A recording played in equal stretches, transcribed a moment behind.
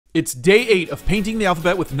It's day 8 of painting the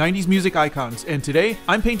alphabet with 90s music icons, and today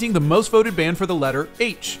I'm painting the most voted band for the letter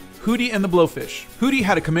H, Hootie and the Blowfish. Hootie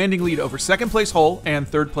had a commanding lead over second place Hull and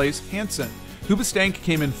third place Hanson. Hoobastank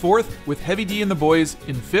came in 4th, with Heavy D and the Boys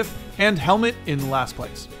in 5th, and Helmet in last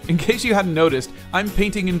place. In case you hadn't noticed, I'm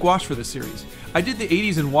painting in gouache for this series. I did the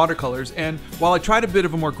 80s in watercolors, and while I tried a bit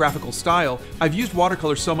of a more graphical style, I've used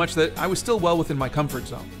watercolors so much that I was still well within my comfort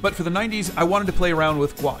zone. But for the 90s, I wanted to play around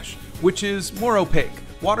with gouache, which is more opaque.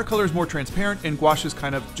 Watercolor is more transparent, and gouache is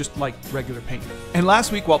kind of just like regular paint. And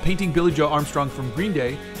last week, while painting Billie Joe Armstrong from Green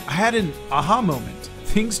Day, I had an aha moment.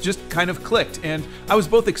 Things just kind of clicked, and I was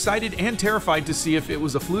both excited and terrified to see if it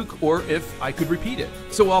was a fluke or if I could repeat it.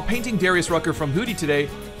 So while painting Darius Rucker from Hootie today,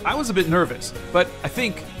 I was a bit nervous, but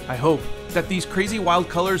I hope, that these crazy wild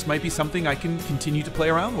colors might be something I can continue to play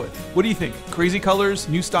around with. What do you think? Crazy colors?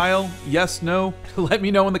 New style? Yes? No? Let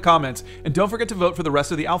me know in the comments, and don't forget to vote for the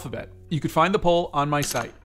rest of the alphabet. You could find the poll on my site.